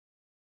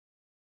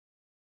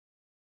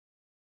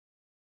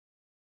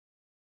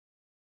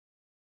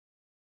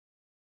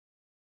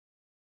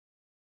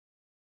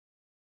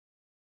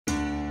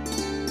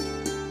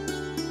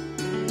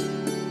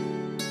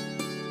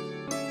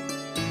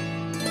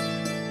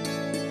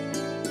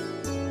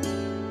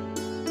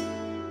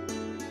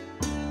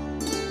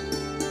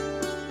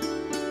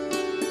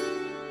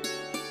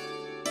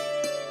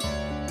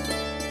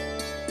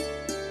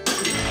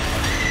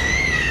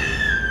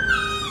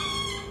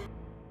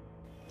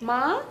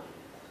মা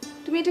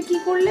তুমি এটা কি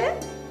করলে?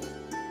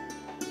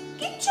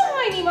 কিচ্ছু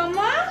হয়নি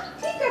মাম্মা,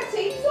 ঠিক আছে,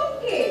 ইটস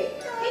ওকে।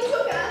 It's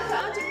okay.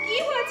 আচ্ছা কি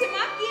হয়েছে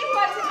মা, কি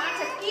হয়েছে?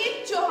 আচ্ছা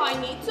কিচ্ছু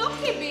হয়নি, ইটস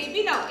ওকে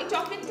বেবি। নাও এই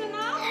চকলেটটা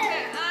নাও।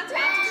 আচ্ছা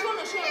আচ্ছা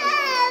শোনো শোনো।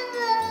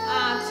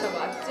 আচ্ছা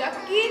বাচ্চা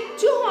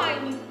কিচ্ছু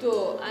হয়নি তো।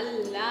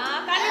 আল্লাহ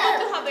কানে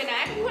করতে হবে না,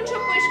 এখন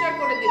সব পরিষ্কার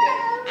করে দিবে।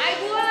 আই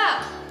বুয়া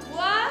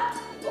বুয়া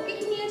ওকে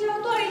কি নিয়ে যাও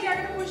তো, আর এই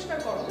জায়গাটা পরিষ্কার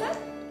করো। হ্যাঁ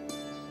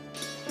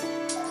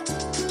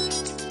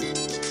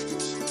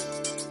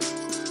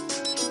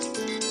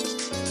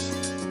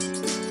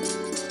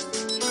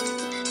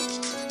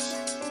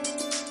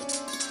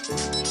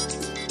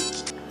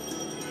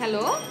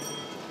হ্যালো,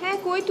 হ্যাঁ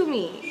কই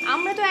তুমি?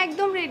 আমরা তো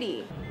একদম রেডি।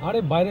 আরে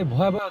বাইরে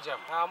ভয়াবহ জ্যাম,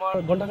 আমার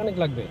ঘন্টাখানেক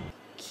লাগবে।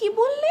 কি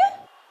বললে?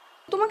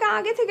 তোমাকে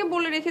আগে থেকে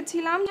বলে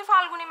রেখেছিলাম যে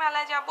ফাল্গুনি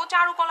মেলায় যাব,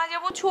 চারুকলা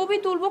যাব, ছবি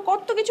তুলবো,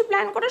 কত কিছু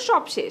প্ল্যান করে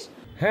সব শেষ।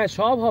 হ্যাঁ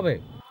সব হবে।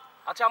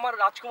 আচ্ছা আমার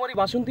রাজকুমারী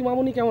বাসন্তী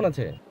মামুনি কেমন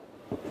আছে?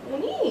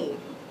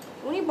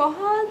 উনি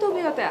বহাল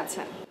তবিয়তে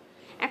আছেন।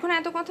 এখন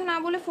এত কথা না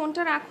বলে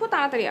ফোনটা রাখো,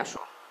 তাড়াতাড়ি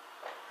আসো।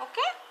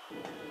 Okay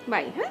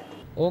bye. হ্যাঁ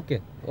ওকে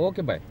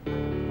ওকে বাই।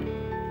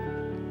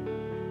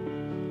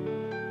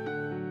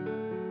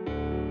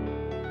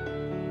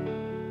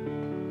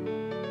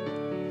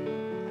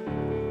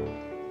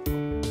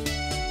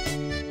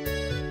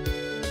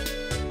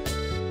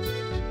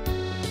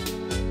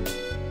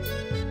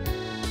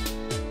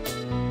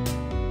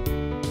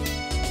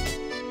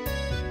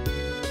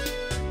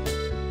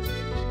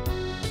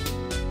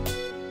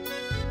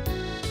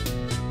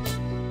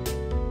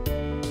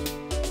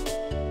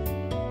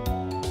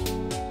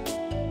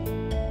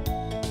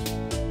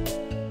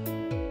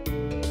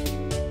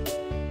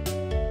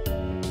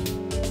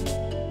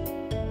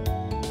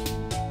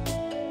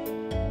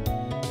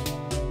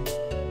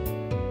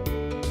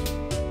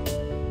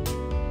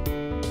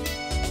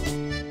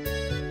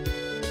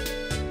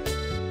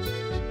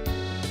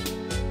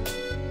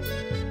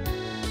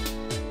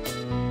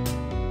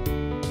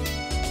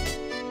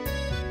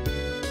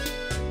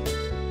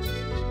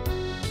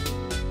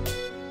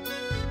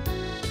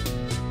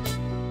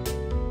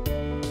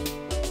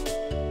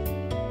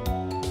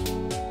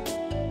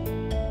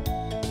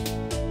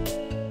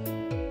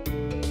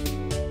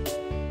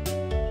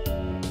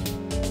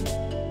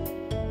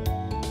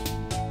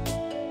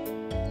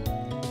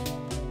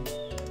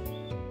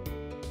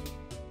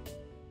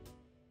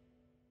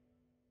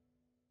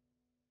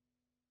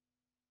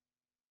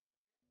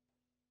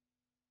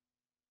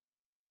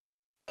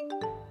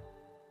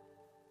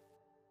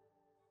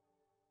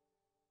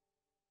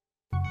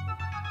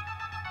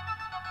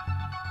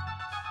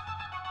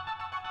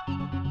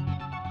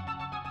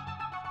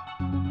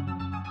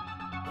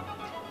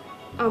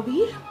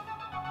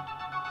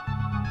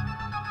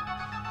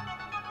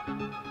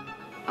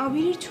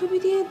 আবিরের ছবি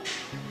দিয়ে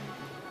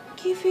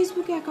কে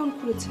ফেসবুকে অ্যাকাউন্ট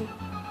খুলেছে?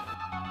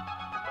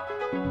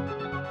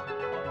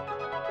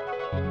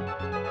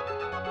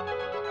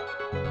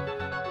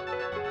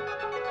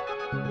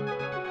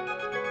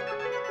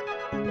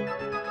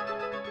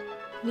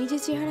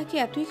 নিজের চেহারা কি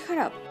এতই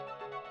খারাপ?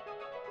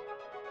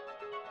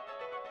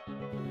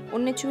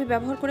 অন্যের ছবি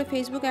ব্যবহার করে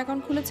ফেসবুক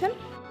অ্যাকাউন্ট খুলেছেন?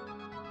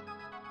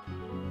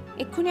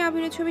 এক্ষুনি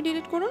আবিরের ছবি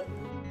ডিলিট করুন,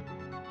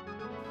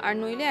 আর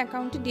নইলে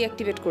অ্যাকাউন্টটি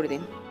ডিঅ্যাক্টিভেট করে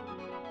দিন।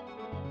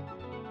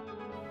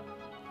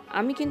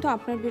 আমি কিন্তু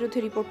আপনার বিরুদ্ধে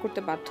রিপোর্ট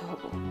করতে বাধ্য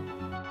হব।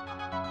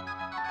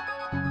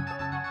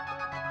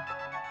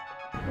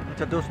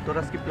 আচ্ছা দোস্ত, তোর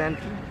আজকে প্ল্যান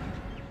কি?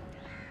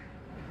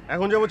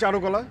 এখন যাবো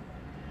চারুকলা,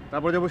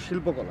 তারপর যাবো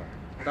শিল্পকলা,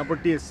 তারপর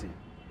টিএসসি।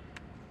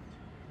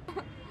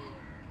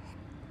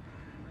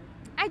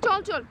 এই চল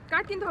চল,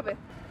 কার্ড কিনতে হবে।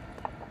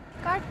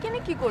 কার্ড কিনে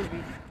কি করবি?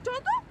 চল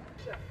তো।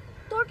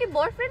 তোর কি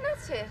বয়ফ্রেন্ড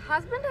আছে,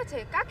 হাজবেন্ড আছে?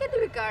 কাকে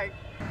দিবি কার্ড?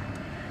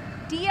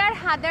 ডিয়ার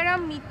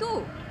হাদারাম মিতু,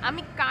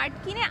 আমি কার্ড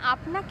কিনে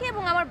আপনাকে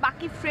এবং আমার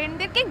বাকি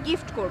ফ্রেন্ডদেরকে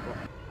গিফট করব।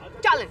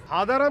 চলেন।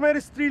 হাদারামের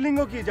স্ত্রীলিঙ্গ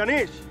কি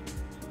জানিস?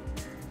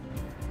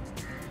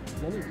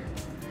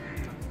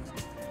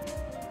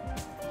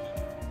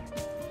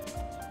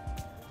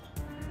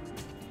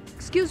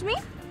 Excuse me.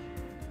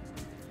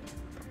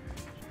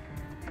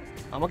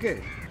 আমাকে?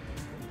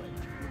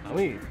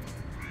 আমি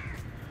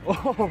ও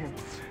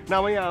না,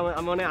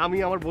 মানে আমি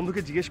আমার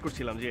বন্ধুকে জিজ্ঞেস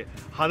করছিলাম যে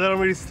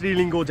হাদারামের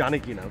স্ত্রীলিঙ্গ জানে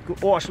কিনা।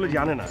 ও আসলে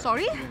জানে না।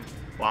 সরি।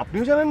 ও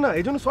আপনিও জানেন না,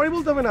 এই জন্য সরি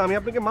বলতে হবে না। আমি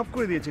আপনাকে মাফ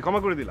করে দিয়েছি, ক্ষমা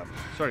করে দিলাম।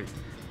 সরি।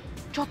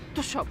 যত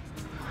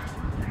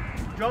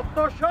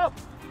সব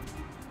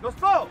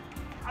দোস্ত,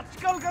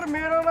 আজকালকার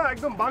মেয়েরা না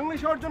একদম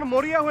বাংলাদেশ হওয়ার জন্য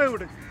মরিয়া হয়ে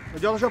উঠেছে।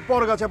 যত সব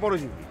পরগাছা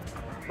পরজীবী।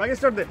 বাকি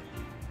স্টার্ট দে।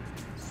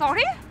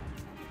 সরি।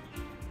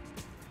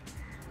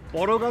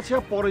 পরগাছা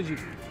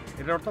পরজীবী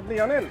এটার অর্থ আপনি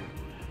জানেন?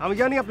 আমি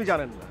জানি আপনি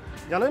জানেন না।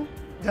 জানেন?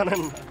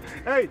 জানেন না।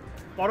 এই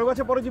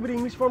পরগাছা পরজীবীর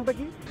ইংলিশ ফর্মটা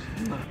কি?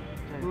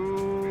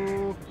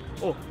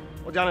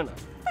 ও জানে না।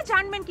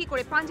 জানবেন কি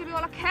করে?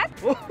 পাঞ্জাবিওয়ালা খ্যাত।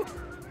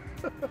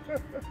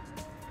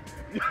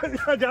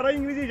 যারা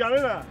ইংরেজি জানে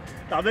না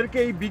তাদেরকে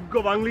এই বিজ্ঞ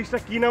বাংলিশটা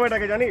কি নামে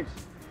ডাকে জানিস?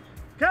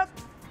 খ্যাত।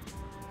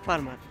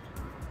 Farmer.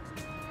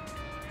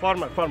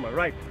 Farmer, farmer,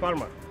 right,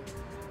 farmer.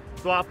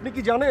 তো আপনি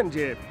কি জানেন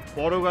যে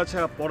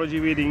পরগাছা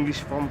পরজীবীর ইংলিশ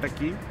ফর্মটা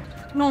কি?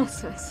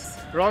 Nonsense.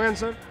 Wrong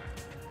answer.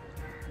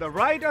 The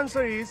right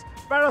answer is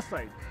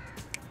parasite.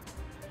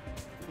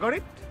 Got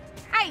it?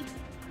 এই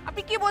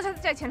আপনি কি বোঝাতে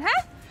চাইছেন?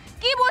 হ্যাঁ,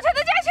 কি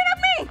বোঝাতে চাইছেন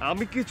আপনি?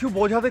 আমি কিছু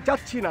বোঝাতে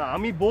চাচ্ছি না,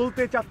 আমি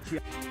বলতে চাচ্ছি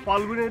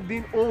ফাল্গুনের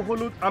দিন ও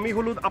হলুদ আমি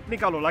হলুদ আপনি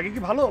কালো, লাগে কি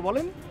ভালো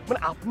বলেন? মানে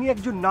আপনি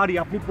একজন নারী,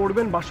 আপনি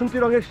পরবেন বাসন্তী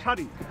রঙের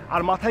শাড়ি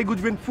আর মাথায়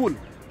গুজবেন ফুল,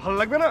 ভালো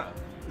লাগবে না?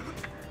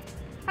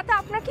 তাতে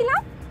আপনার কি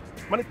লাভ?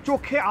 মানে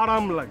চোখে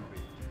আরাম লাগবে।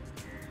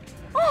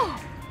 ও,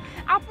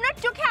 আপনার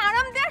চোখে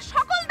আরাম দেওয়ার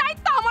সকল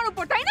দায়িত্ব আমার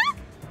উপর, তাই না?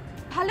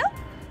 ভালো,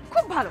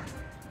 খুব ভালো।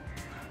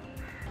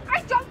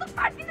 এই চল তো,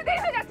 পার্টিতে দেরি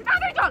হয়ে যাচ্ছে,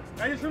 তাড়াতাড়ি চল।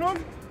 এই শুনুন,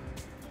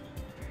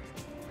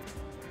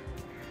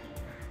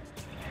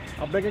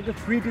 আপনাকে একটা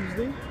ফ্রি টিপস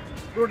দিই,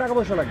 পুরো টাকা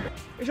পয়সা লাগবে।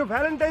 এসব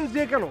ভ্যালেন্টাইন্স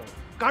ডে কেন,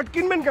 কার্ড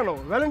কিনবেন কেন?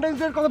 ভ্যালেন্টাইন্স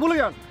ডে এর কথা ভুলে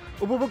যান,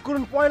 উপভোগ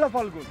করুন পয়লা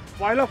ফাল্গুন।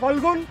 পয়লা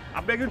ফাল্গুন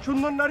আপনি একজন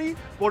সুন্দর নারী,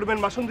 পরবেন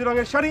বাসন্তী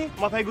রঙের শাড়ি,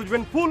 মাথায়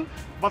গুজবেন ফুল,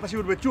 বাতাসে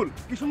উঠবে চুল।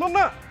 কি সুন্দর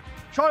না?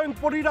 স্বয়ং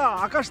পরীরা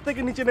আকাশ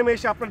থেকে নিচে নেমে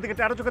এসে আপনার দিকে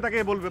টেরা চোখে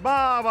তাকিয়ে বলবে,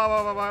 বাহ বাহ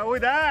বাহ বাহ, ওই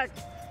দেখ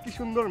কি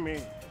সুন্দর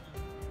মেয়ে।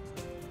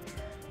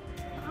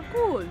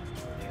 পাগল?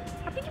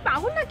 আপনি কি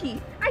পাগল নাকি?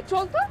 এই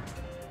চল তো।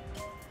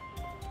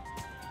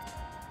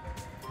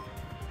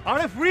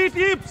 আরে ফ্রি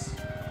টিপস,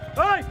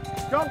 এই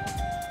চল।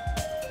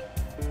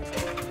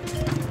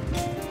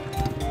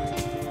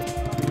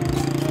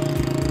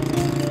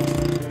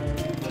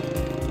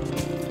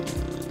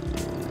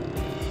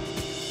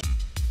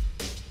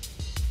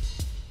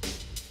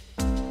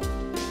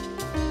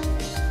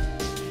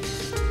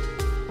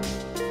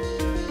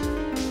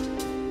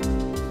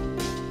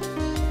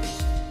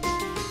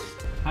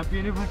 Happy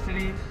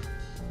anniversary.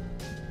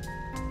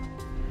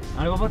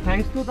 আরে বাবা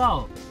থ্যাঙ্কস তো দাও।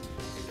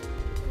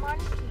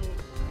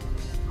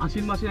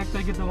 আশ্বিন মাসের 1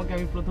 তারিখে তোমাকে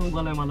আমি প্রথম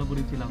গলায় মালা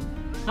পরিয়েছিলাম।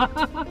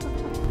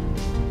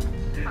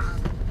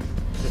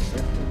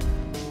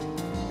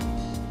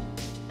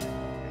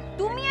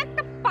 তুমি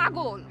একটা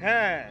পাগল।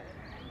 হ্যাঁ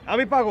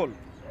আমি পাগল,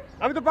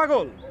 আমি তো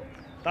পাগল,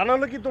 তা না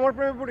হলে কি তোমার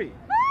প্রেমে পড়ি?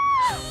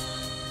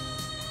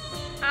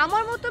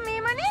 আমার মতো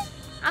মেয়ে মানে?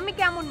 আমি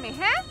কেমন মেয়ে?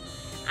 হ্যাঁ,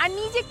 আর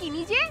নিজে কি?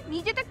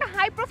 নিজে তো একটা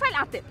হাই প্রোফাইল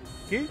আতেল।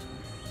 কি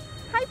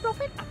হাই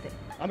প্রোফাইল আতেল?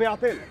 আমি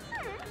আতেল?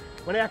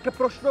 মানে একটা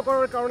প্রশ্ন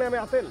করার কারণে আমি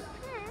আতেল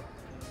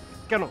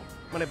কেন?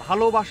 মানে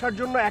ভালোবাসার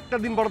জন্য একটা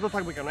দিন বরাদ্দ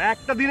থাকবে কেন?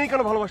 একটা দিনেই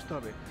কেন ভালোবাসতে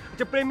হবে?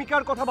 আচ্ছা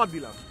প্রেমিকার কথা বাদ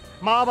দিলাম,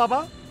 মা বাবা,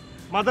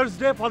 মাদার্স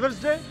ডে, ফাদার্স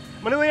ডে,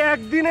 মানে ওই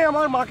একদিনে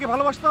আমার মাকে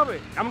ভালোবাসতে হবে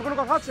এমন কোনো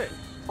কথা আছে?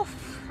 উফ,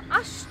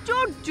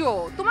 আশ্চর্য!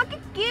 তোমাকে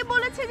কে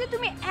বলেছে যে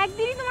তুমি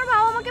একদিনই তোমার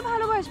বাবা মাকে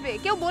ভালোবাসবে?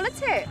 কেউ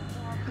বলেছে?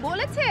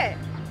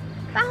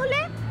 তাহলে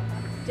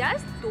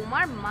জাস্ট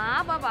তোমার মা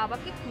বা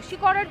বাবাকে খুশি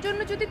করার জন্য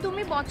যদি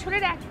তুমি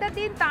বছরের একটা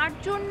দিন তার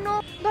জন্য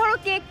ধরো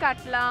কেক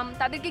কাটলাম,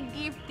 তাদেরকে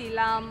গিফট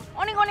দিলাম,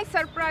 অনেক অনেক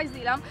সারপ্রাইজ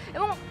দিলাম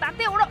এবং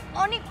তাতে ওরা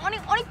অনেক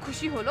অনেক অনেক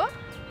খুশি হলো,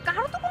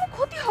 কারো তো কোনো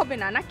ক্ষতি হবে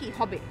না, নাকি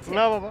হবে?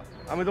 না বাবা,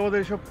 আমি তোমাদের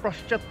এসব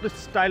পাশ্চাত্য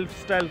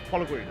স্টাইল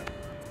ফলো করি না।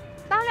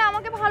 তাহলে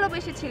আমাকে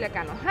ভালোবেসেছিলে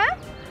কেন? হ্যাঁ,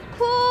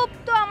 খুব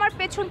তো আমার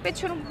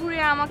পেছন ঘুরে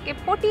আমাকে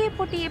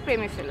পটিয়ে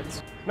প্রেমে ফেলেছে।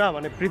 না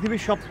মানে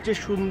পৃথিবীর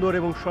সবচেয়ে সুন্দর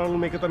এবং সরল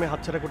মেয়েকে তো আমি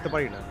হাতছাড়া করতে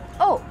পারি না।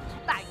 ও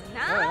তাই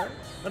না?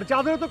 মানে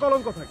চাঁদেরও তো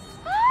কলঙ্ক থাকে,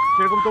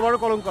 সেরকম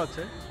তোমারও কলঙ্ক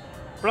আছে,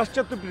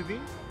 পাশ্চাত্য প্রীতি।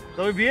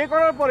 তবে বিয়ে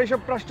করার পর এসব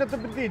পাশ্চাত্য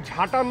প্রীতি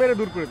ঝাঁটা মেরে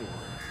দূর করে দেবো।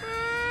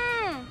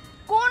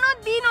 কোনো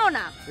দিনও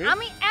না,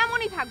 আমি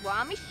এমনই থাকবো।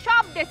 আমি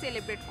সব ডে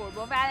সেলিব্রেট করব,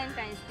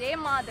 Valentine's day,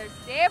 mother's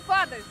day,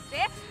 father's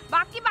day,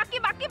 বাকি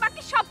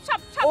সব।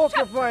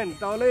 ওকে ফাইন,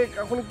 তাহলে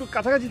এখন একটু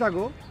কাছাকাছি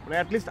থাকো, মানে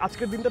অ্যাট লিস্ট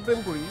আজকের দিনটা প্রেম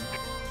করি।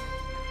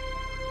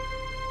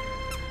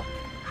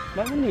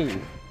 মামুনি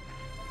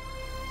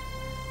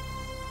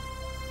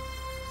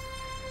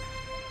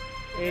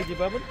এই যে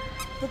বাবু,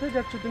 কোথায়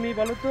যাচ্ছ তুমি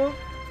বলো তো?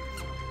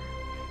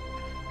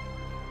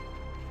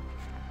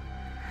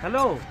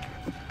 হ্যালো,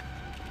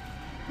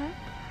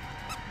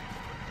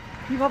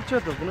 কি ভাবছো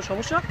তো? কোনো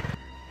সমস্যা?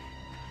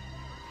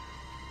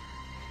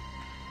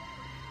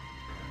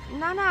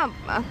 না,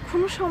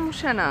 কোনো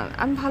সমস্যা না,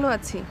 আমি ভালো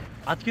আছি।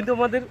 আজ কিন্তু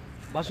আমাদের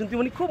বাসন্তী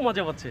মনি খুব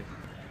মজা পাচ্ছে।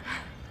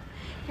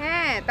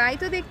 হ্যাঁ তাই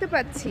তো দেখতে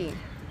পাচ্ছি।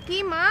 কি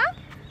মা,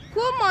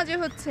 খুব মজা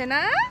হচ্ছে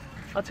না?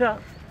 আচ্ছা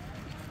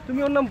তুমি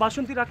ওর নাম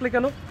বাসন্তী রাখলে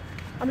কেন?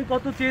 আমি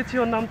কত চেয়েছি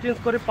ওর নাম চেঞ্জ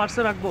করে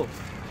পার্সে রাখবো।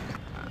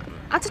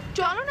 আচ্ছা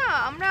চলো না,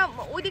 আমরা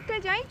ওই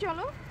দিকটায় যাই,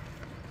 চলো।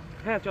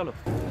 হ্যাঁ চলো।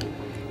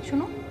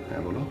 শোনো।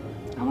 হ্যাঁ বলো।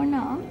 আমার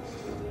না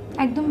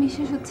একদম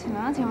বিশ্বাস হচ্ছে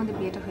না যে আমাদের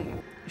বিয়েটা হয়ে গেল।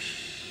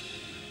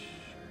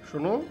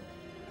 শোনো,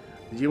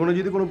 জীবনে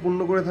যদি কোনো পুণ্য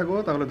করে থাকো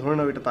তাহলে ধরে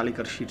নাও এটা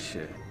তালিকার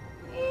শীর্ষে।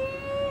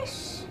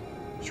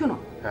 শোনো।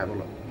 হ্যাঁ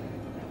বলো।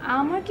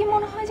 আমার কি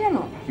মনে হয়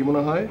জানো? কি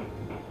মনে হয়?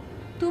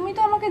 তুমি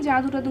তো আমাকে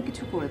জাদু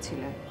কিছু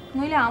করেছিলে,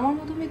 নইলে আমার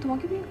মতো মেয়ে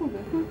তোমাকে বিয়ে করবে?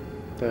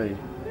 তাই?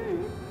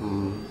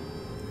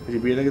 এই যে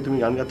বিয়ের আগে তুমি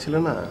গান গাচ্ছিলে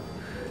না,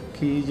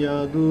 কি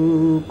জাদু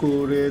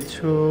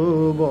করেছো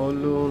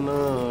বলো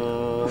না,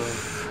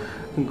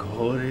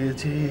 ঘরে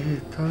যে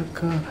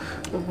থাকা।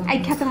 এই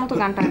খ্যাতের মতো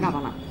গানটা গাবা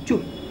না,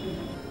 চুপ।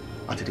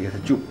 আচ্ছা ঠিক আছে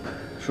চুপ।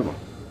 শোনো,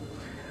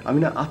 আমি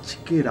না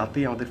আজকে রাতে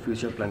আমাদের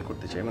ফিউচার প্ল্যান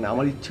করতে চাই। মানে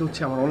আমার ইচ্ছে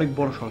হচ্ছে আমার অনেক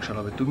বড় সংসার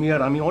হবে, তুমি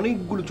আর আমি,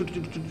 অনেকগুলো ছোট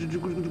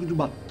ছোট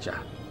বাচ্চা,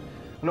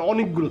 মানে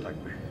অনেকগুলো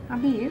থাকবে।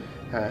 আবির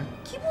হ্যাঁ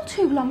কি বলছো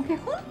এগুলো আমাকে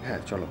এখন?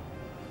 হ্যাঁ চলো।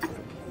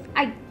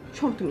 আই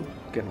শোন তুমি।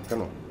 কেন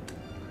কেন?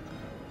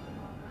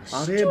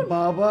 আরে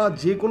বাবা,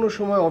 যে কোনো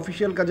সময়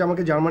অফিসিয়াল কাজে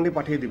আমাকে জার্মানি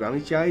পাঠিয়ে দিবে। আমি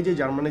চাই যে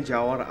জার্মানি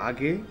যাওয়ার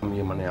আগে আমি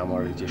মানে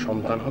আমার যে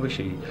সন্তান হবে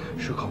সেই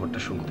সুখবরটা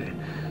শুনতে।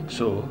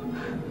 সো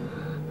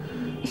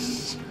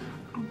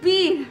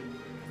বীর,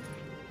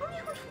 আমি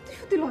এখন সত্যি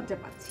সত্যি লজ্জা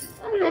পাচ্ছি।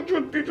 আমি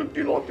সত্যি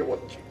সত্যি লজ্জা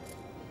পাচ্ছি।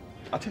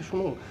 আচ্ছা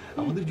শোনো,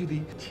 আমাদের যদি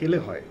ছেলে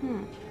হয়,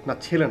 না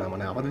ছেলে না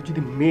মানে আমাদের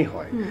যদি মেয়ে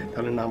হয়,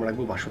 তাহলে নাম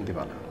রাখবো বাসন্তী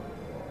বালা।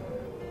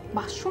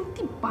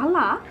 বাসন্তী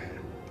বালা?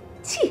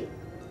 ছি,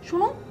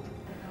 শোনো,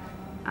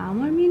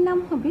 আমার মেয়ের নাম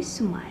হবে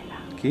সুমাইলা।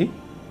 কি?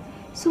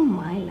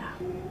 সুমাইলা।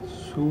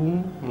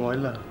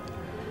 সুময়লা?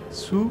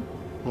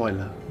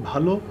 সুময়লা,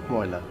 ভালো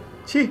ময়লা।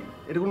 ছি,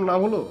 এটা কোনো নাম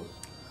হলো?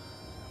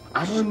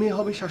 আমার মেয়ে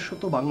হবে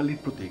শাশ্বত বাঙালির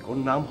প্রতীক। ওর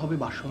নাম হবে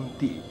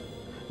বাসন্তী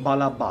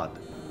বালা, বাদ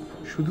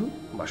শুধু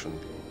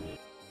বাসন্তী।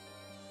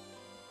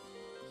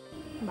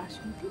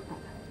 বাসন্তী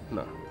বালা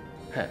না,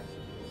 হ্যাঁ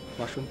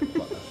বাসন্তী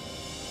বালা।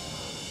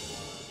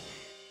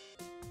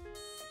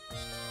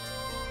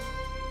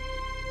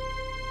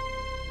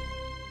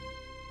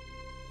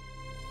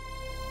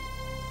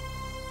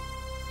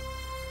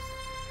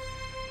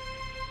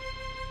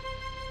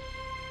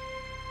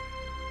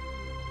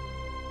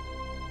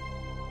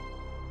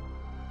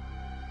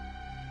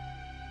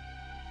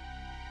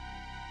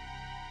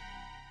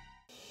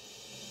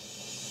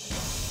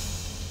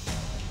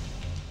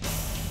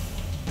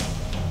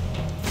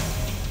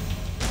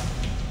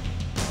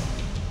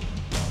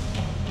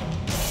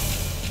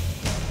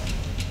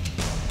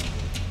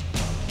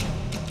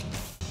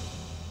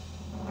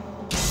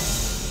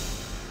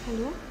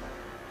 হ্যালো,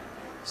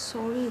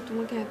 সরি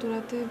তোমাকে এত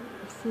রাতে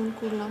ফোন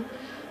করলাম।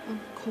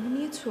 খবর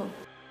নিয়েছো?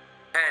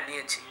 হ্যাঁ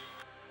নিয়েছি।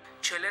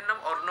 ছেলের নাম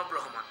অর্ণব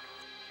রহমান,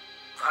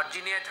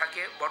 ভার্জিনিয়ায়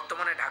থাকে,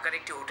 বর্তমানে ঢাকার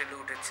একটি হোটেলে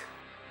উঠেছে।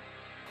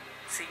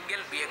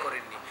 সিঙ্গেল, বিয়ে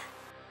করেননি।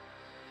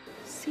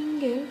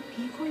 সিঙ্গেল,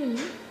 বিয়ে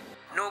করেনি?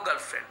 No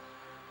girlfriend.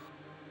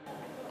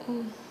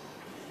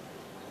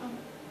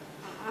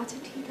 আচ্ছা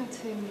ঠিক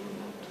আছে,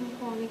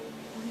 তোমাকে অনেক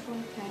অনেক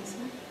অনেক থ্যাঙ্কস।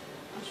 হ্যাঁ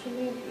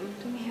আসলে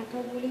তুমি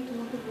হ্যাকার বলেই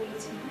তোমাকে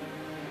বলেছি।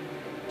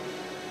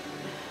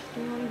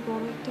 তুমি অনেক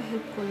বড় একটা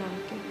হেল্প করলে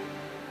আমাকে।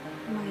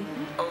 বাই।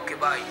 হ্যাঁ ওকে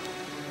বাই।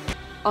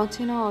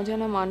 অচেনা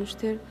অজানা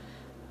মানুষদের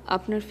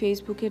আপনার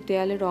ফেসবুকের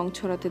দেয়ালে রং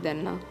ছড়াতে দেন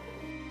না,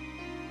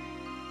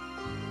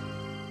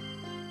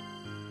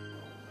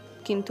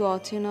 কিন্তু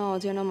অচেনা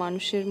অজানা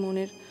মানুষের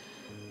মনের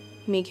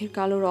মেঘের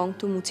কালো রং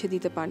তো মুছে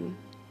দিতে পারেন।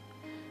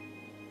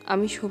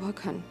 আমি শোভা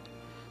খান।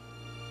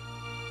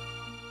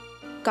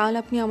 কাল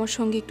আপনি আমার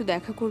সঙ্গে একটু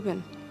দেখা করবেন?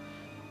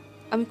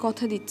 আমি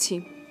কথা দিচ্ছি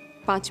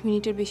 5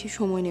 মিনিটের বেশি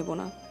সময় নেব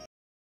না।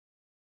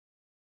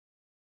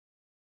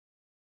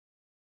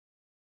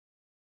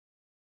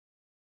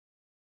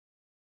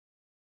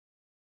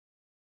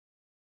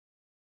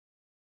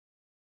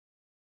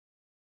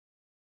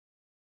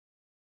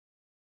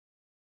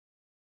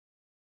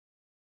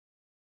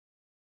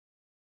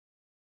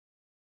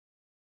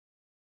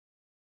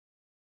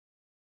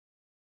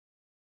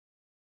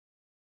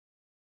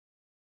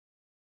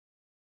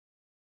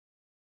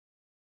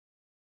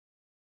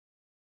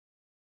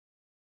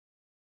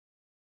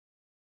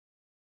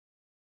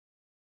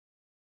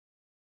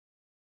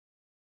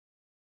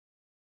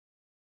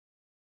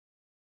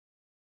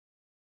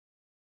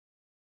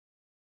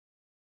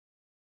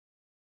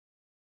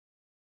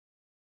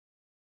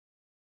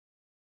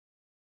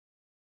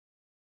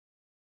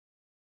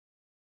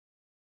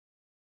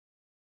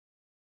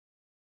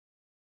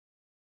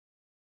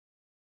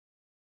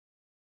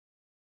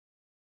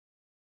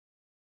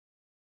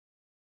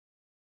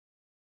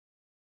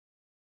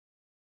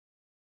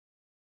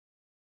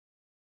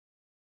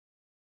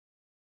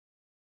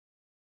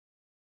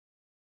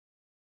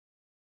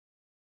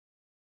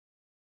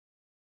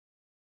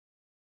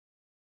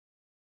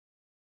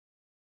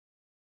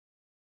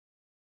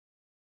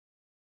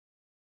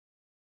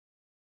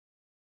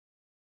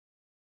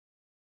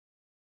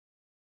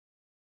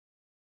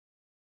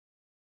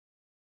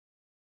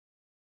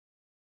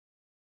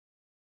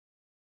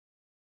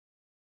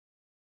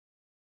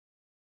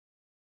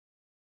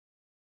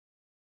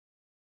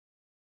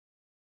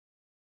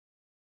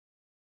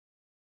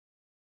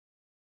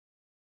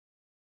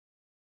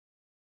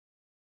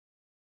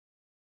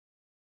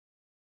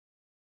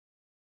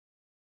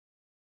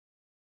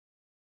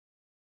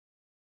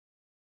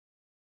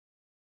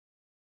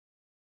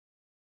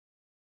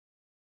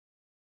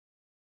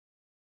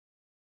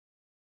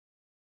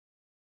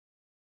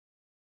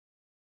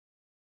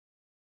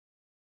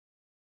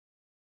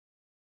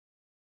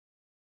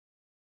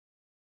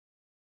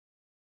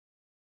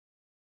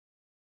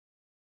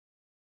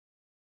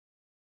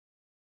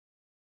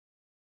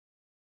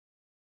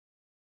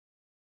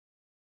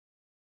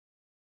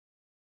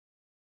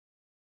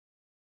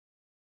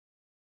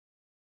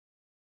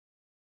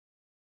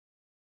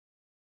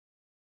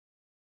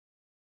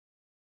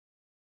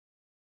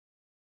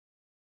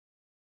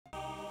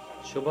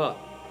 শোভা,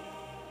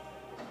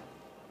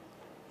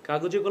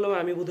 কাগজে কলমে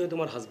আমি বোধহয়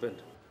তোমার হাজবেন্ড।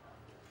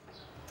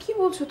 কি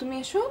বলছো তুমি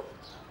এসব?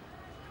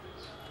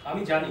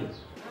 আমি জানি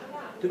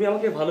তুমি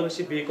আমাকে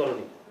ভালোবেসে বিয়ে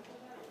করনি,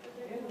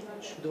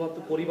 শুধুমাত্র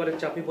পরিবারের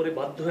চাপে পড়ে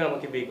বাধ্য হয়ে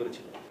আমাকে বিয়ে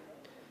করেছিল।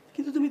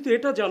 কিন্তু তুমি তো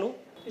এটা জানো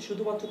যে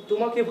শুধুমাত্র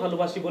তোমাকে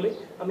ভালোবাসি বলে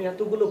আমি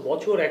এতগুলো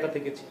বছর একা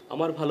থেকেছি।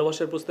 আমার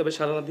ভালোবাসার প্রস্তাবে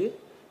সাড়া না দিয়ে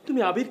তুমি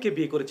আবিরকে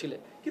বিয়ে করেছিলে,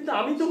 কিন্তু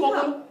আমি তো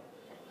কখনো।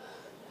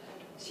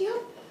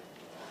 শিহাব,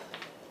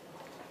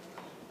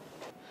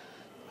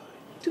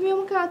 তুমি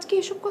আমাকে আজকে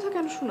এসব কথা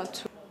কেন শোনাচ্ছ?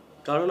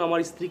 কারণ আমার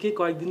স্ত্রীকে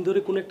কয়েকদিন ধরে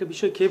কোনো একটা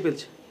বিষয় খেয়ে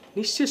ফেলছে,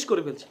 নিঃশেষ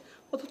করে ফেলছে,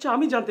 অথচ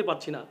আমি জানতে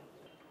পারছি না।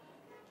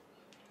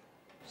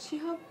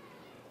 শিহাব,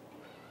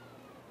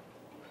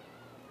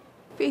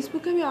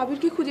 ফেসবুকে আমি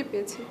আবিরকে খুঁজে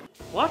পেয়েছি।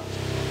 হোয়াট?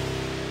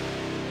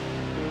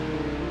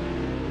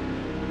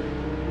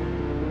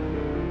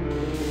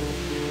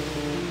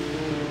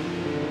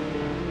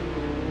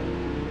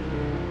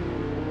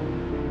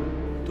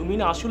 তুমি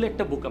না আসলে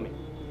একটা বোকামে।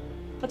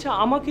 আচ্ছা,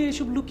 আমাকে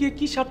এসব লুকিয়ে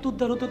কি স্বার্থ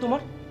উদ্ধার হতো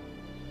তোমার?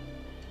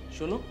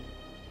 শোনো,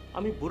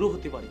 আমি বুড়ো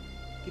হতে পারি,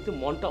 কিন্তু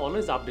মনটা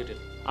অলওয়েজ আপডেটেড।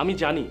 আমি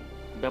জানি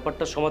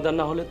ব্যাপারটা সমাধান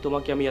না হলে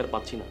তোমাকে আমি আর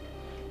পাচ্ছি না,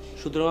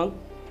 সুতরাং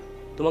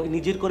তোমাকে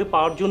নিজের করে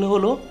পাওয়ার জন্য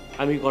হলো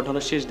আমি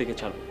ঘটনার শেষ দেখে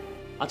ছাড়বো।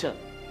 আচ্ছা,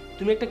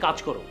 তুমি একটা কাজ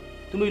করো,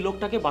 তুমি ওই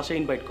লোকটাকে বাসায়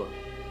ইনভাইট করো।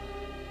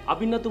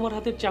 আবির না তোমার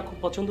হাতের চা খুব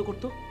পছন্দ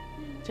করতো?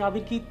 চা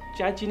আবির কি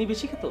চায় চিনি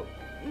বেশি খেত?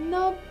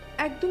 না,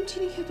 একদম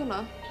চিনি খেত না।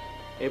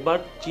 এবার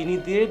চিনি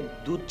দিয়ে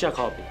দুধ চা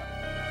খাওয়াবে,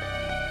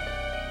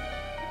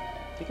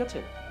 ঠিক আছে?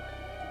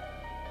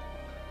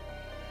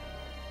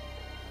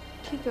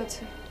 ঠিক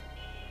আছে।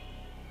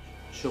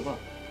 শোভা,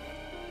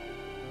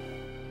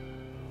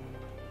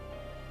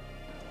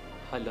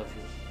 I love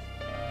you.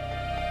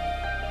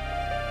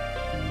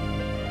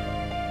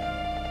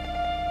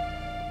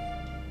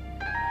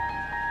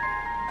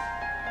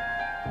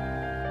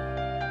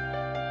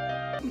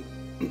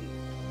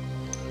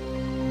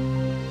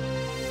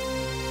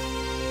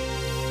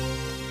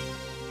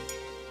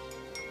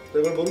 তো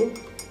এবার বলুন,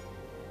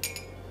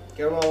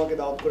 কেন আমাকে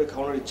দাওয়াত করে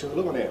খাওয়ানোর ইচ্ছে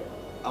হলো? মানে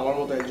আমার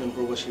মতো একজন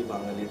প্রবাসী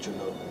বাঙালির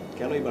জন্য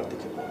কেন এই বাড়তি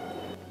খেলো?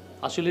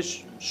 আসলে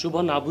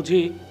শোভা না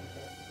বুঝেই।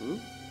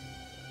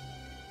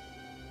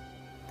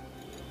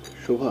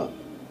 শোভা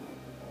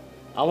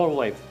আমার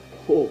ওয়াইফ।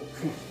 ও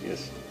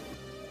ইয়েস।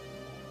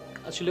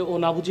 আসলে ও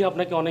না বুঝে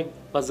আপনাকে অনেক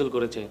পাজল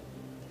করেছে,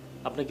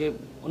 আপনাকে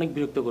অনেক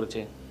বিরক্ত করেছে,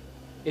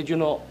 এই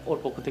জন্য ওর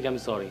পক্ষ থেকে আমি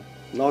সরি।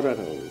 Not at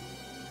all.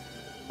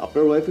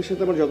 আপনার ওয়াইফের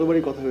সাথে আমার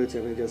যতবারই কথা হয়েছে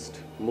আমি জাস্ট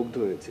মুগ্ধ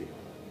হয়েছি।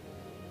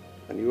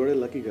 And you are a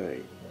lucky guy.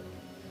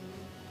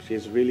 She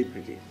is really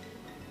pretty.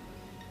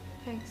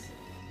 Thanks.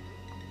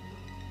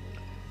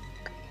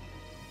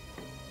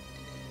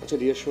 আচ্ছা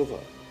ডিয়ার শোভা,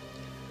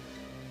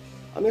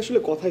 আমি আসলে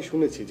কথাই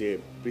শুনেছি যে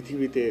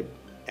পৃথিবীতে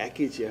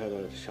একই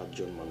চেহারার 7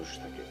 জন মানুষ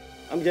থাকে।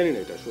 আমি জানি না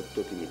এটা সত্য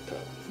কি মিথ্যা,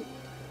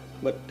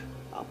 বাট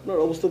আপনার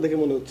অবস্থা দেখে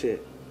মনে হচ্ছে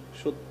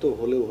সত্য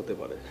হলেও হতে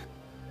পারে।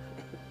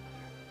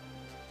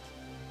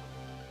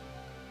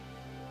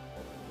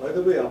 ভাই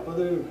তবে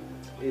আপনাদের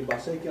এই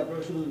বাসায় কি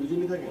আপনারা শুধু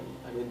দুজনই থাকেন?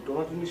 আই মিন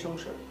টোনাটুনি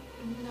সংসার?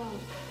 না,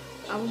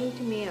 আমাদের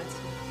একটি মেয়ে আছে।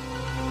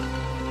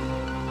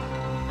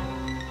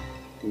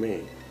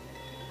 মেয়ে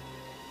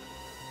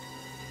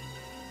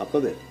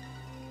আপনাদের?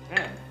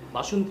 হ্যাঁ,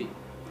 বাসন্তী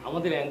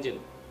আমাদের অ্যাঞ্জেল।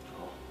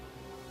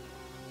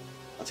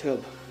 আচ্ছা,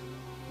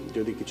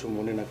 যদি কিছু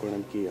মনে না করেন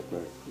আমি কি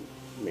আপনার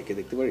মেয়েকে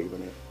দেখতে পারি?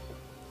 মানে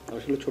আমি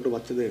আসলে ছোট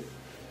বাচ্চাদের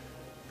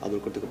আদর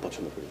করতে খুব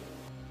পছন্দ করি।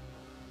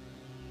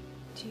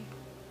 জি।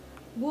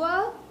 বুয়া,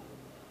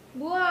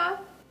 বুয়া,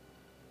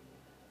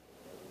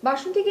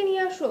 বাসন্তীকে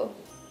নিয়ে আসো।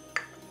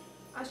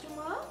 আসো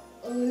মা।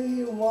 আরে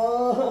মা,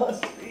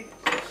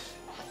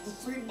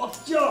 সুইট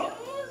বাচ্চা।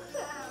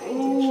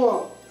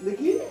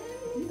 দেখি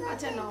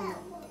আচ্ছা নাও,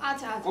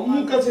 আচ্ছা আচ্ছা।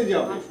 আম্মুর কাছে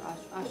যাও। আসো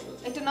আসো আসো,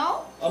 এটা নাও।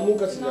 আম্মুর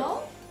কাছে যাও। নাও।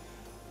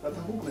 না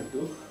থাকুক না একটু।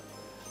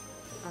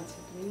 আচ্ছা,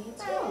 তুমি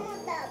নিয়েছো?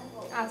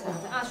 আচ্ছা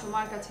আচ্ছা, আসো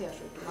মার কাছে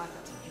আসো, একটু মার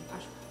কাছে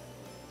আসো।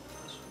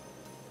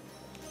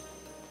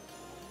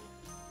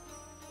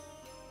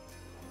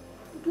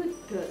 Good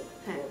girl.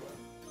 হ্যাঁ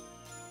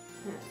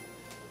হ্যাঁ,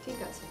 ঠিক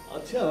আছে।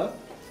 আচ্ছা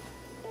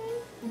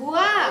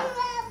বুয়া,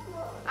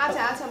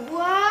 আচ্ছা আচ্ছা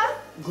বুয়া।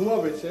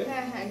 ঘুমাবে সে?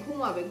 হ্যাঁ হ্যাঁ,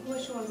 ঘুমাবে,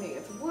 ঘুমের সময় হয়ে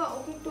গেছে। বুয়া,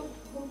 ওকে একটু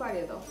ঘুম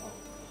পাড়িয়ে দাও।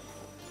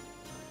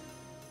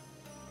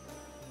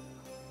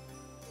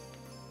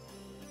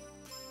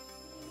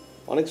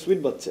 অনেক সুইট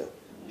বাচ্চা।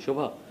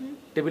 শোভা,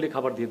 টেবিলে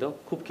খাবার দিয়ে দাও,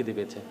 খুব খিদে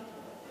পেয়েছে।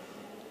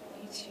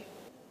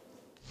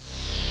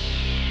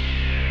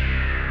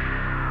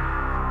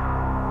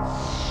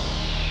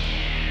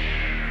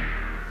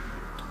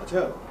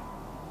 আচ্ছা,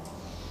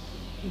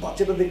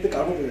 বাচ্চাটা দেখতে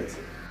কার মতো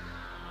হয়েছে?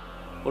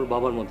 ওর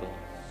বাবার মতো।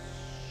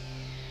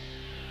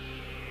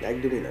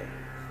 একদমই না,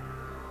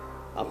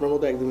 আপনার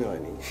মতো একদমই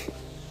হয়নি।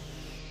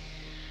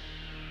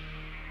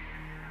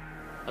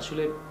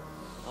 আসলে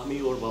আমি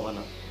ওর বাবা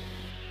না।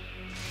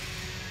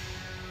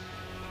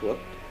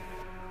 What?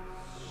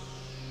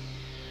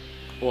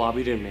 ও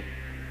আবিরের মেয়ে,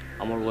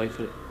 আমার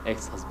ওয়াইফের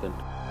এক্স হাজব্যান্ড।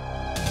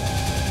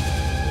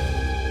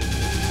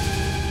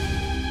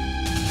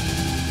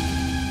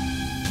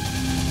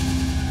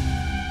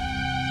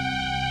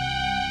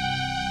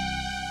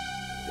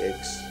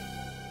 Ex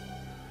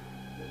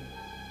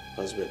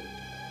husband?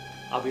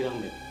 আবির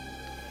আহমেদ,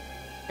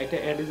 একটা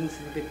অ্যাড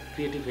এজেন্সিতে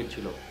ক্রিয়েটিভ হেড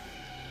ছিল,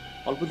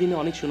 অল্প দিনে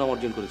অনেক সুনাম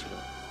অর্জন করেছিল।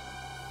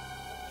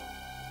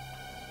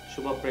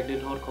 শোভা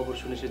প্রেগনেন্ট হওয়ার খবর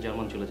শুনে সে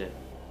জার্মান চলে যায়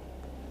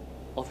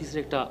অফিসের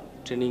একটা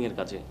ট্রেনিংয়ের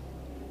কাজে।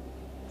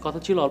 কথা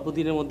ছিল অল্প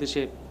দিনের মধ্যে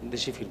সে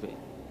দেশে ফিরবে,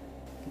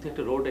 কিন্তু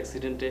একটা রোড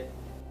অ্যাক্সিডেন্টে।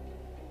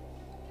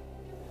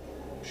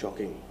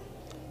 শকিং।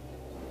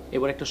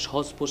 এবার একটা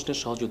সহজ প্রশ্নের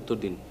সহজ উত্তর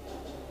দিন।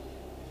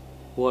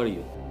 হু are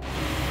you?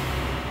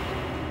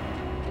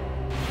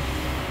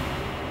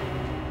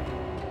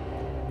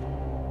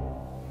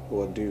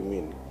 What do you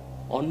mean?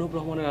 অন্য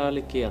ভ্রমণের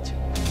আড়ালে কে আছে?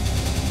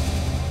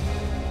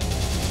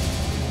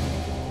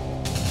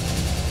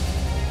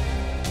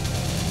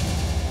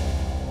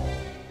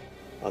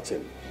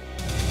 আছেন।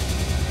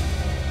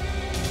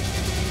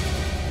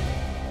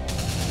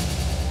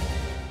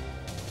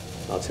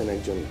 আছেন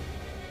একজন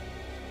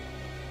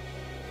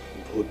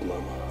ভূত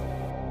মামা।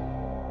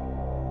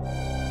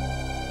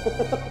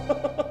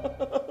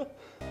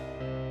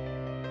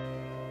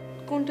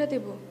 কোনটা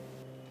দেব?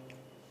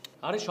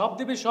 আরে সব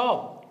দেবে, সব।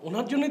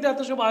 ওনার জন্যই তো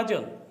এত সব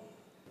আয়োজন।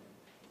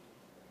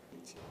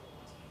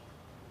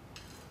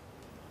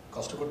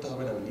 কষ্ট করতে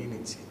হবে না, আমি নিয়ে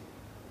নিচ্ছি।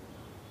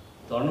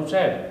 তর্ণব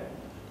সাহেব,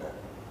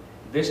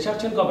 দেশ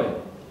ছাড়ছেন কবে?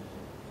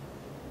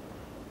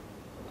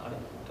 আরে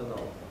এটা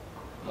দাও।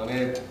 মানে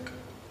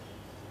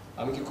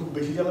আমি কি খুব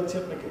বেশি জ্বালাচ্ছি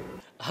আপনাকে?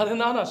 আরে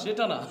না না,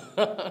 সেটা না।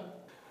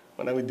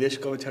 মানে আমি দেশ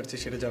কবে ছাড়ছি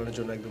সেটা জানার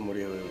জন্য একদম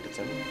মরিয়া হয়ে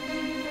উঠেছেন।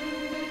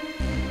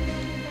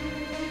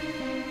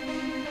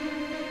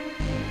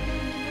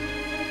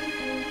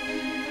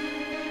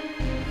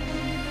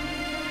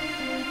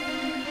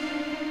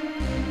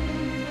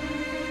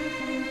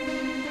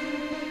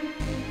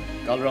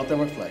 কাল রাতে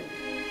আমার ফ্লাইট।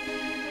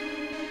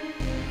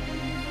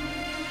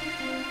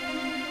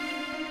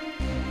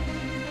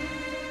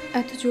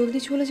 এত জলদি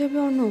চলে যাবে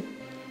অর্ণব?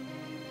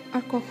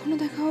 আর কখনো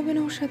দেখা হবে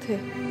না ওর সাথে?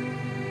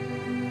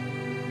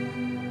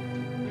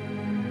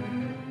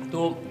 তো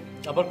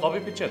আবার কবে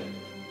ফিরছেন?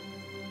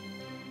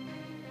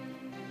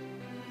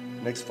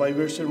 নেক্সট 5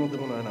 ইয়ার্সের মধ্যে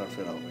মনে হয় না আর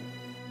ফেরা হবে।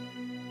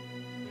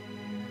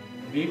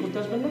 বিয়ে করতে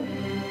আসবেন না?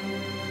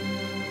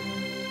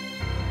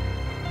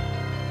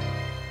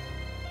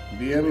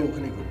 বিয়ে আমি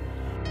ওখানেই করবো।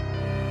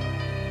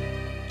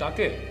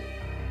 তাকে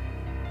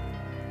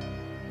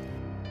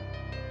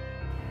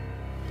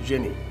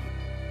জেনি,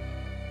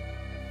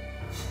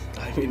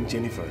 আই মিন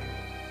জেনিফার,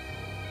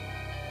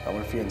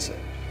 আমার fiancée.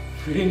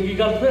 Firingee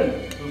girlfriend?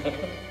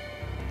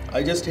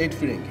 I just hate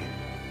ফিরিঙ্গি।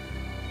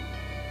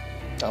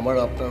 আমার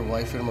আপনার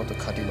ওয়াইফের মতো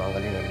খাঁটি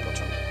বাঙালি নারী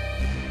পছন্দ।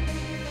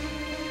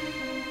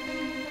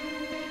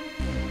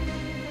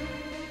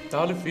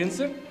 তাহলে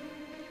fiancée?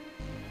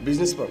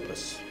 Business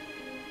purpose.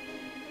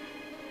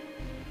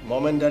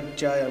 Mom and dad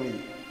চায় আমি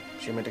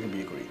সে মেয়েটাকে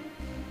বিয়ে করি।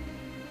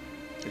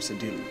 It's a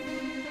deal.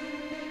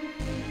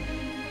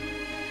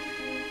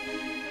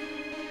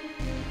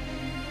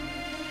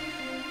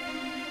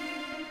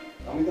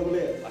 আমি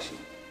তাহলে আসি।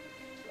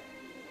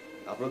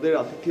 আপনাদের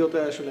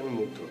আতিথেয়তায় আসলে আমি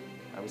মুগ্ধ।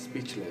 আমি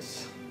স্পিচলেস।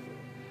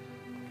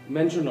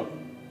 Mention not.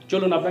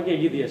 চলুন আপনাকে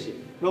এগিয়ে দিয়ে আসি।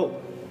 No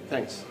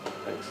thanks,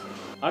 thanks.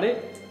 আরে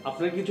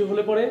আপনার কিছু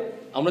হলে পরে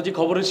আমরা যে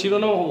খবরের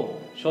শিরোনাম হব,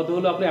 শত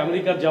হলো আপনি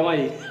আমেরিকার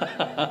জামাই।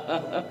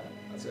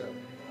 আচ্ছা,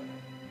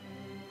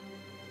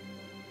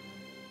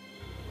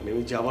 মানে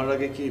আমি যাওয়ার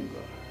আগে কি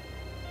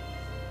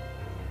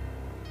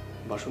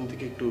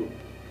বাসন্তীকে একটু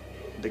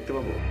দেখতে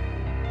পাবো?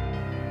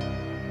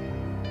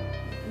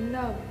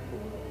 না।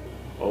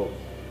 ও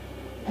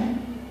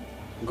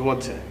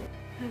ঘুমাচ্ছে?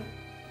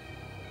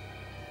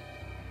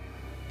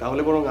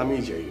 তাহলে বরং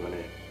আমিই যাই। মানে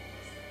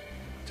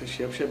আচ্ছা,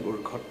 শেফ শেফ ওর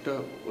ঘরটা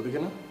ওদিকে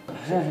না?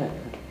 হ্যাঁ হ্যাঁ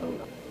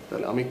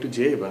তাহলে আমি একটু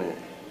যেয়ে মানে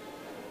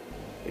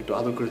একটু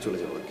আদর করে চলে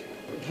যাবো আর কি।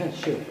 হ্যাঁ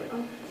শিওর।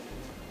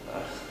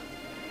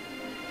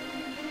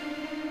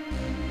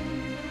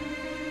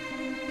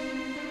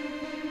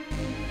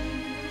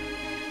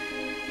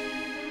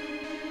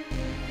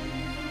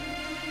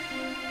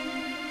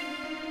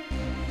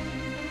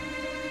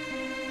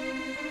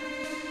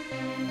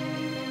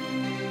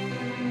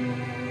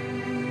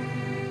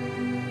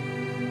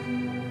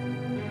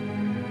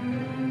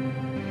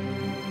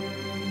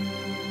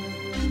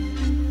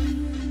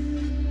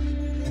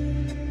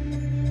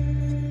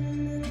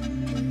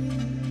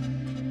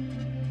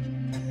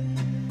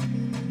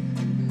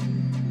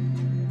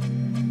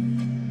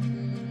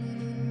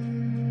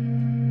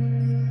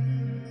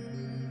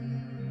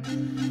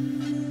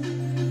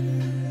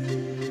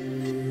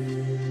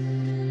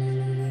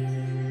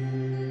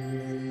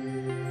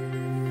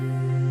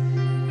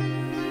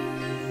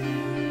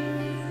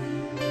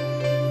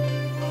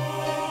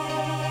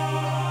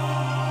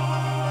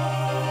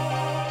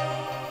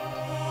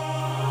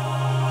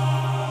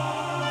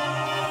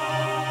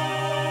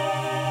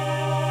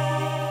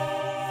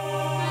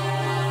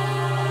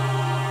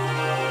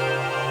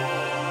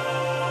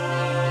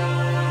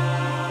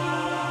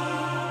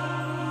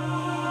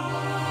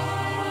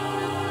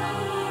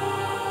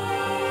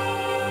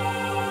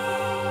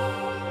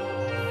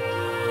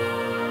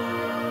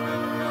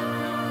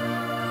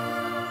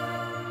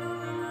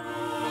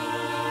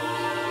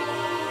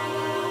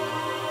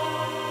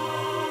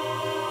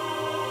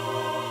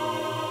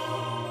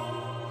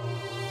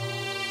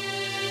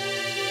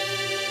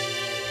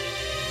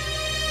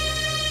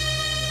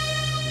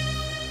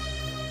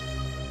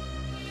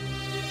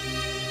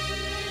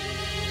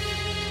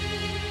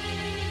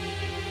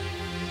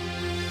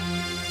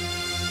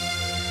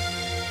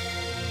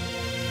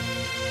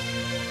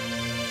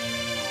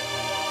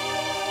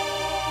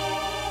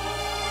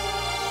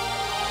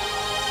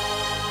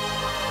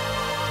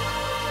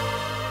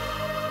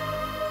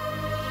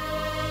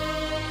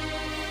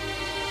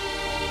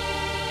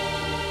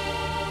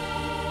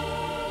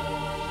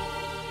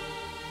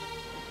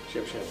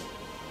 শেফ সাহেব,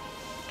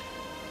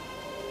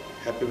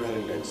 হ্যাপি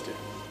ভ্যালেন্টাইন্স ডে।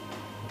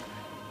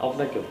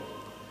 আপনাকেও।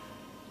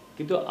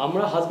 কিন্তু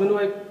আমরা হাজব্যান্ড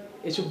ওয়াইফ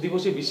এসব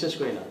দিবসে বিশ্বাস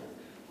করি না।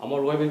 আমার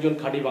ওয়াইফ একজন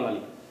খাঁটি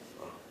বাঙালি।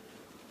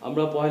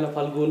 আমরা পয়লা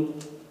ফাল্গুন,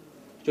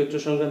 চৈত্র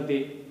সংক্রান্তি,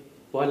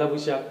 পয়লা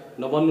বৈশাখ,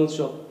 নবান্ন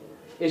উৎসব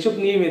এসব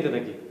নিয়ে মেতে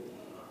থাকি।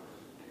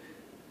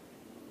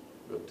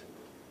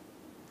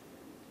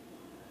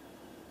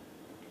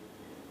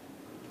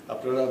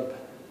 আপনারা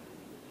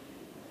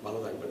ভালো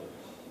থাকবেন।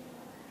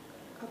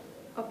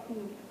 আপনি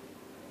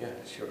হ্যাঁ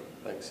শিওর,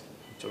 থ্যাঙ্কস।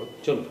 চলো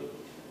চলো।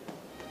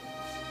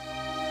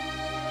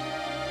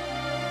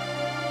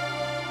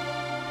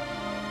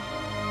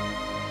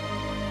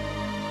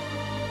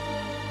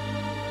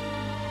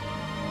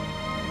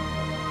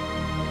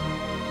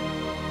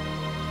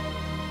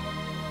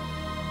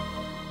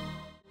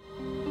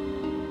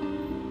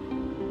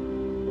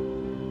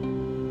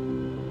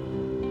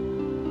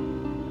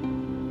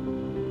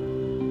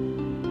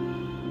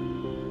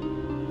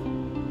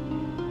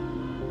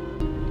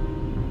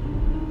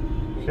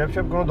 শেফ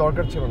সাহেব, কোনো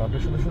দরকার ছিল না, আপনি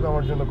শুধু শুধু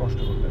আমার জন্য কষ্ট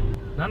করলেন।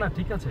 না না,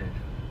 ঠিক আছে,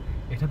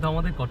 এটা তো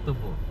আমাদের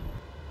কর্তব্য।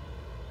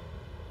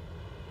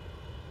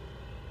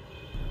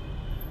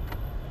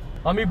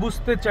 আমি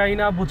বুঝতে চাই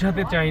না,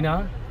 বোঝাতে চাই না,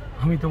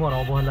 আমি তোমার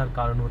অবহেলার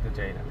কারণ হতে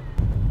চাই না।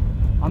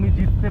 আমি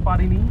জিততে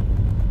পারিনি,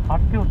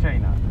 হারতেও চাই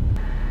না।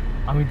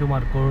 আমি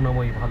তোমার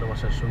করুণাময়ী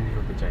ভালোবাসার সঙ্গী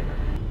হতে চাই না।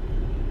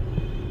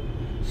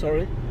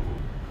 সরি।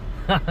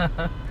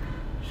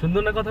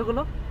 সুন্দর না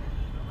কথাগুলো?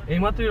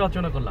 এইমাত্রই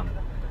রচনা করলাম।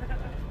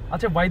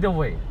 আচ্ছা, বাই দ্য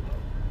ওয়ে,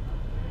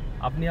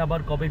 আপনি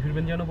আবার কবে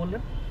ফিরবেন যেন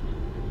বললেন?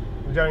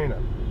 জানি না।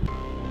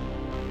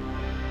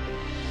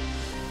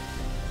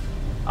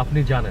 আপনি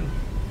জানেন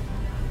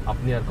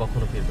আপনি আর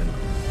কখনো ফিরবেন না।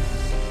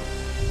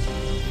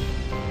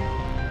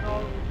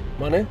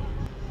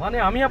 মানে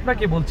আমি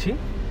আপনাকে বলছি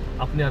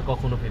আপনি আর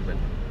কখনো ফিরবেন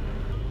না।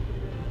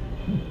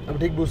 আমি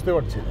ঠিক বুঝতে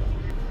পারছি না।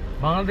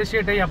 বাংলাদেশে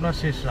এটাই আপনার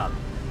শেষ রাত,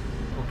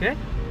 ওকে?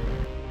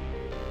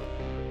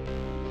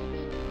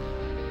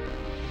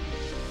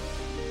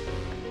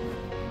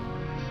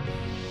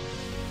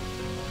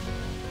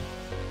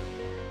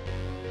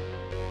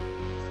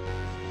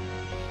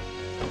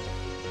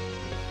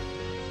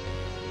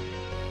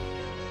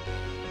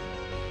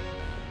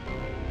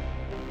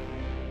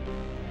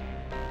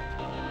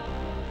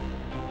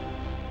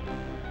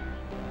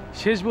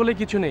 শেষ বলে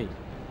কিছু নেই।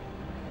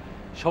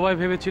 সবাই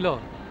ভেবেছিল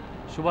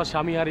সুভাষ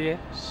স্বামী হারিয়ে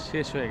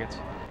শেষ হয়ে গেছে,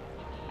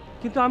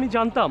 কিন্তু আমি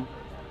জানতাম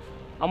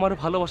আমার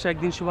ভালোবাসা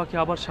একদিন সুভাকে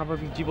আবার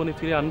স্বাভাবিক জীবনে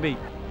ফিরে আনবেই।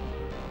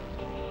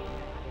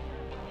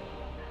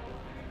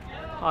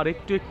 আর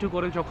একটু একটু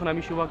করে যখন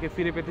আমি সুভাকে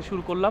ফিরে পেতে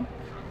শুরু করলাম,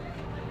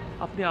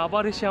 আপনি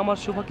আবার এসে আমার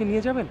সুভাকে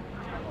নিয়ে যাবেন?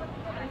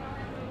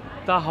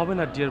 তা হবে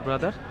না dear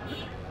brother.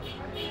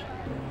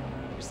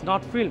 It's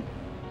not film,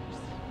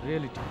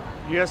 reality.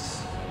 Yes,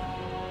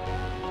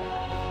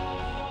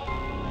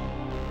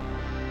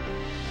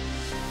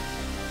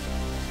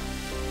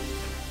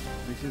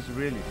 this is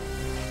really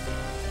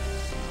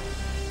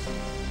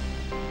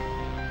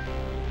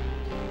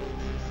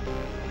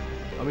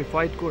আমি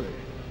ফাইট করে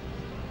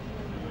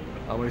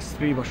আমার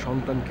স্ত্রী বা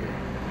সন্তানকে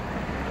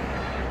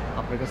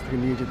আপনার কাছ থেকে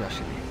নিয়ে যেতে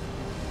আসিনি।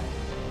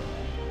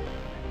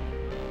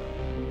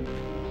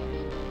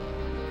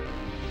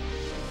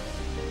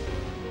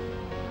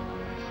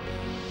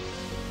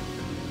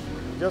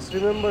 জাস্ট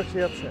রিমেম্বার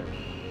শিয়াব স্যার,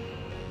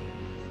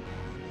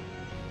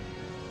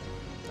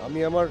 আমি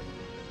আমার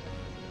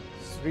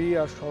স্ত্রী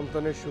আর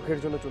সন্তানের সুখের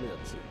জন্য চলে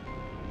যাচ্ছি।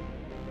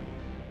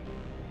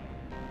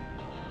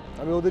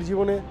 আমি ওদের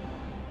জীবনে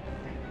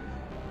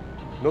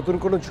নতুন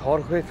কোনো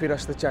ঝড় হয়ে ফিরে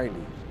আসতে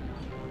চাইনি,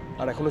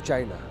 আর এখনো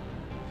চাই না।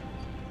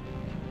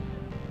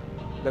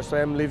 That's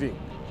why I am living.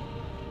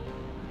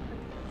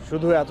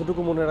 শুধু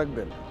এতটুকু মনে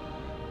রাখবেন,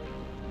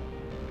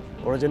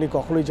 ওরা জানি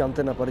কখনোই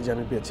জানতে না পারে যে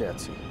আমি বেঁচে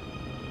আছি।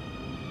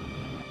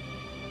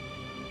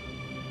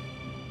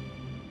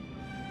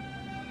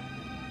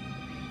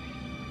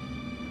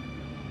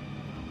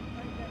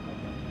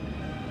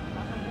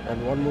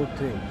 And one more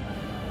thing,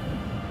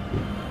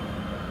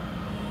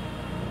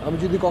 আমি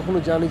যদি কখনো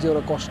জানি যে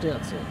ওরা কষ্টে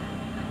আছে,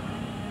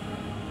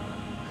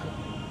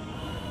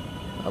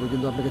 আমি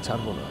কিন্তু আপনাকে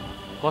ছাড়বো না।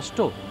 কষ্ট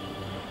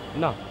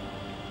না,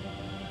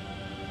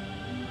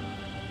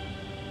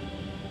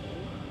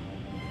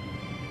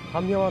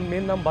 আমি আমার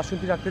মেয়ের নাম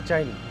বাসন্তী রাখতে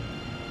চাইনি।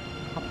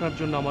 আপনার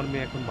জন্য আমার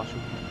মেয়ে এখন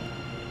বাসন্তী।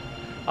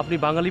 আপনি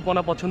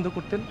বাঙালিপনা পছন্দ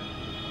করতেন,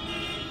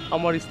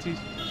 আমার স্ত্রী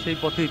সেই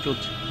পথেই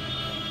চলছে।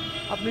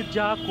 আপনি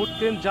যা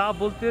করতেন, যা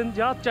বলতেন,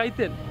 যা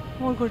চাইতেন,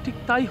 আমার ঘরে ঠিক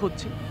তাই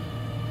হচ্ছে।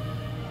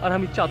 আর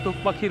আমি চাতক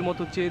পাখির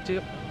মতো চেয়ে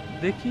চেয়ে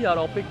দেখি আর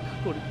অপেক্ষা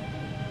করি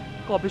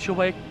কবে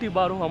সবাই একটি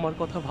বারও আমার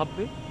কথা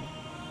ভাববে।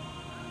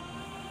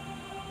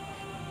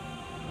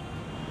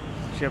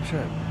 শিয়াব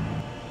সাহেব,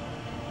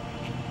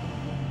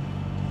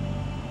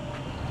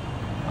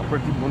 আপনার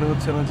কি মনে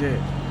হচ্ছে না যে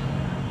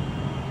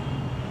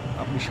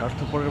আপনি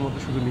স্বার্থপরের মতো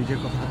শুধু নিজের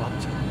কথা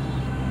ভাবছেন?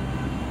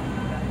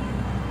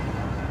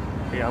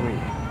 এই আমি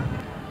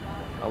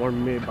আমার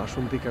মেয়ে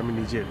বাসন্তীকে আমি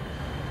নিজের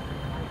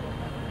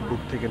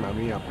বুক থেকে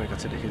নামিয়ে আপনার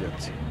কাছে রেখে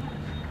যাচ্ছি।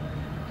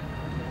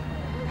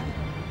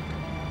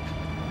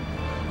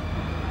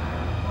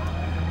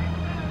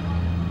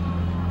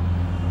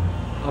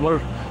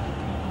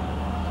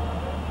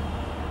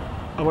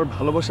 আমার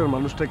ভালোবাসার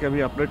মানুষটাকে আমি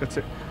আপনার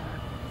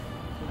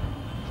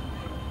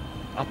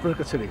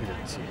কাছে রেখে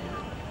যাচ্ছি।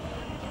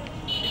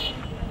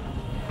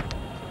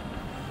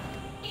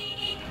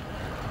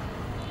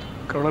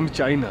 কারণ আমি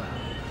চাই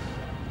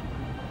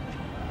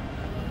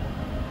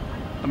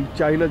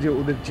না যে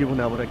ওদের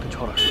জীবনে আবার একটা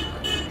ঝড় আসুক।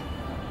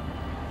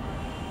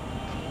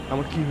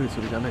 আমার কি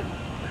হয়েছিল জানেন?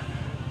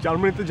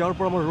 জার্মানিতে যাওয়ার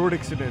পর আমার রোড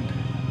অ্যাক্সিডেন্ট,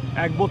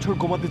 1 বছর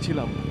কোমাতে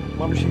ছিলাম,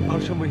 মানসিক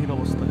ভারসাম্যহীন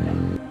অবস্থায়।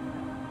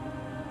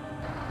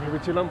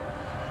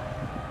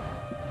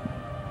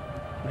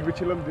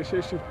 ভেবেছিলাম দেশে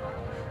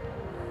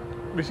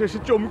এসে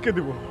চমকে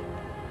দেব।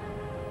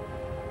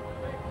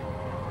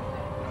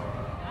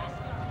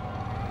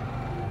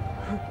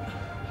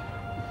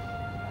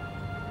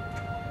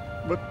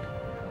 বাট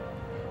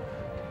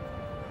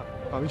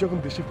আমি যখন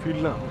দেশে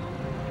ফিরলাম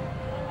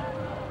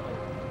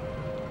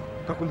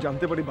তখন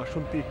জানতে পারি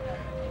বাসন্তী,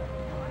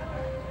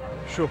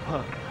 শোভা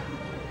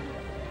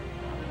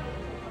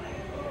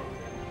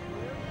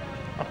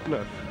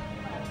আপনার।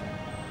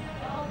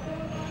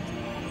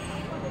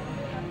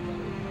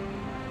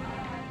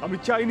 আমি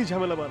চাইনি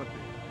ঝামেলা বাড়াতে।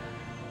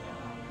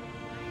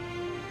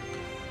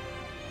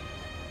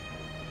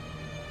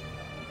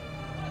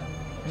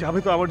 যাবে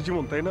তো আমার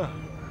জীবন, তাই না?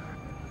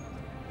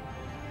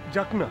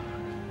 যাক না,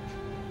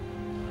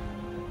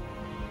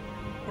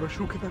 ওরা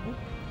সুখে থাকুক।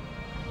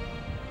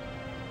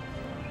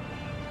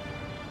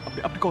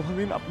 আপনি কথা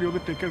দিন আপনি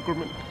ওদের টেক কেয়ার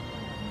করবেন।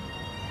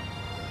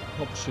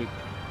 অবশ্যই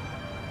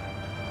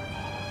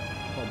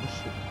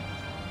অবশ্যই।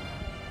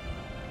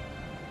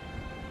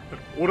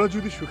 ওরা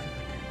যদি সুখে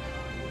থাকে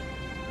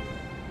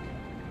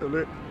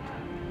তাহলে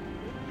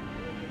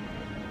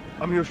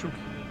আমিও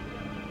সুখী।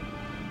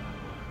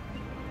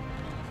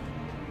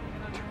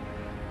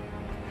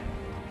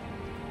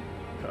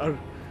 আর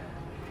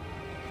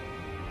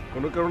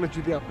কোনো কারণে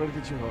যদি আপনার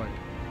কিছু হয়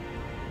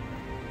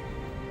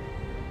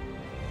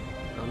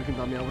তাহলে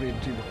কিন্তু আমি আবার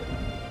এন্ট্রি নেব।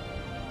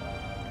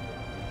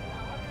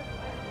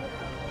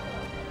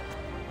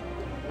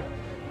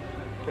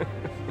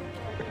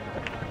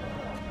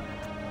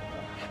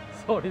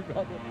 Sorry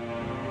brother.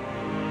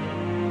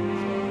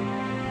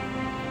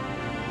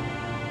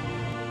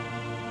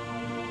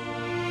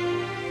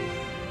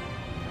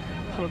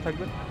 ভালো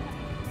থাকবেন।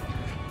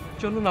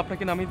 চলুন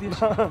আপনাকে নামিয়ে দিয়ে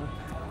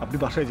আপনি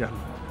বাসায় যান।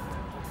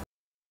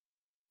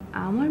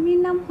 আমার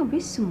মেয়ের নাম হবে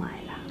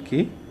সুমাইলা। কি?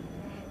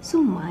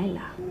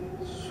 সুমাইলা।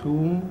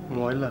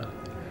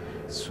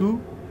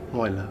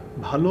 সুময়লা,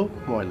 ভালো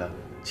ময়লা।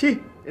 ছি,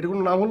 এটা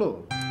কোনো নাম হলো?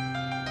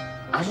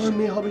 আমার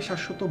মেয়ে হবে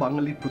শাশ্বত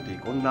বাঙালির প্রতীক।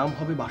 ওর নাম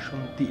হবে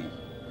বাসন্তী।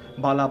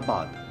 বালা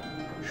বাদ,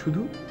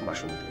 শুধু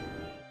বাসন্তী।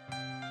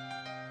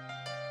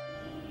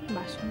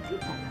 বাসন্তী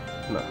বালা।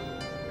 না,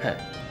 হ্যাঁ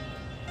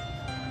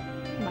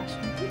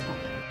বাসন্তী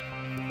বালা।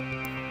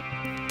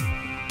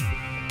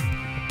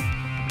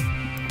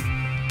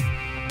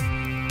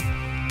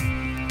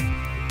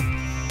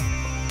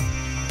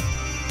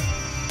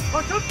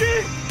 বাসন্তী!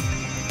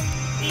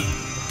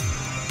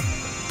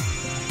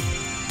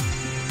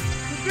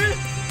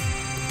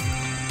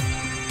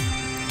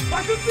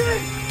 বাসন্তী!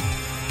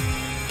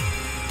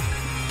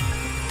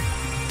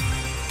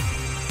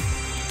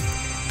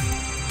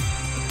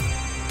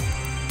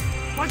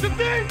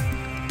 বাসন্তী!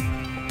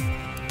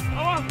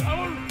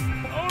 আমার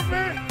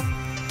মেয়ে!